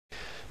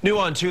New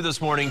on 2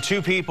 this morning,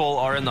 2 people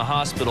are in the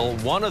hospital,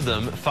 one of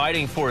them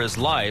fighting for his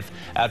life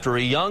after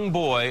a young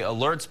boy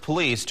alerts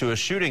police to a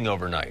shooting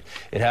overnight.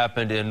 It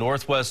happened in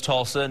northwest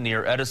Tulsa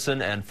near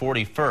Edison and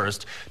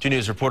 41st. 2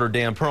 News reporter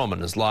Dan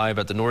Perlman is live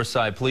at the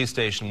Northside Police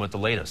Station with the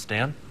latest.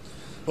 Dan?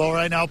 Well,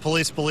 right now,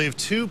 police believe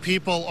 2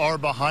 people are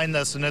behind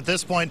this, and at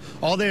this point,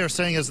 all they are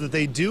saying is that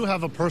they do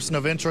have a person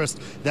of interest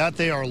that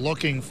they are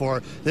looking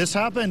for. This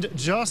happened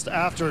just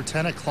after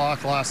 10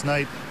 o'clock last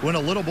night when a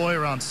little boy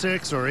around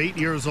 6 or 8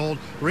 years old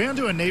ran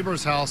to a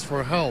neighbor's house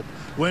for help.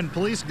 When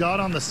police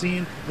got on the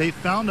scene, they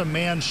found a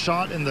man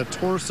shot in the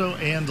torso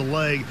and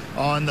leg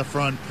on the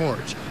front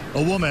porch.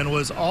 A woman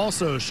was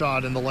also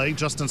shot in the leg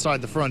just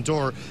inside the front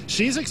door.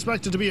 She's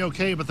expected to be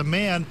okay, but the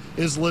man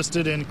is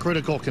listed in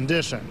critical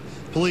condition.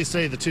 Police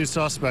say the 2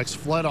 suspects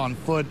fled on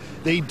foot.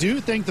 They do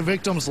think the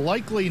victims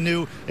likely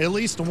knew at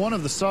least one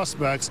of the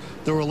suspects.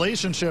 The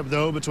relationship,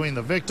 though, between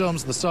the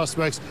victims, the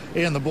suspects,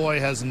 and the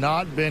boy has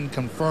not been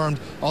confirmed,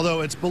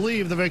 although it's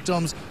believed the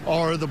victims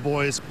are the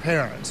boy's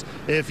parents.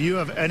 If you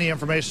have any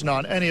information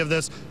on any of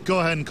this,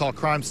 go ahead and call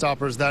Crime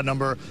Stoppers. That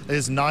number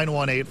is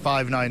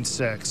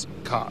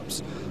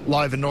 918-596-COPS.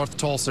 Live in North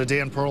Tulsa,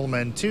 Dan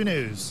Perlman, 2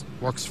 News,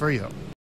 works for you.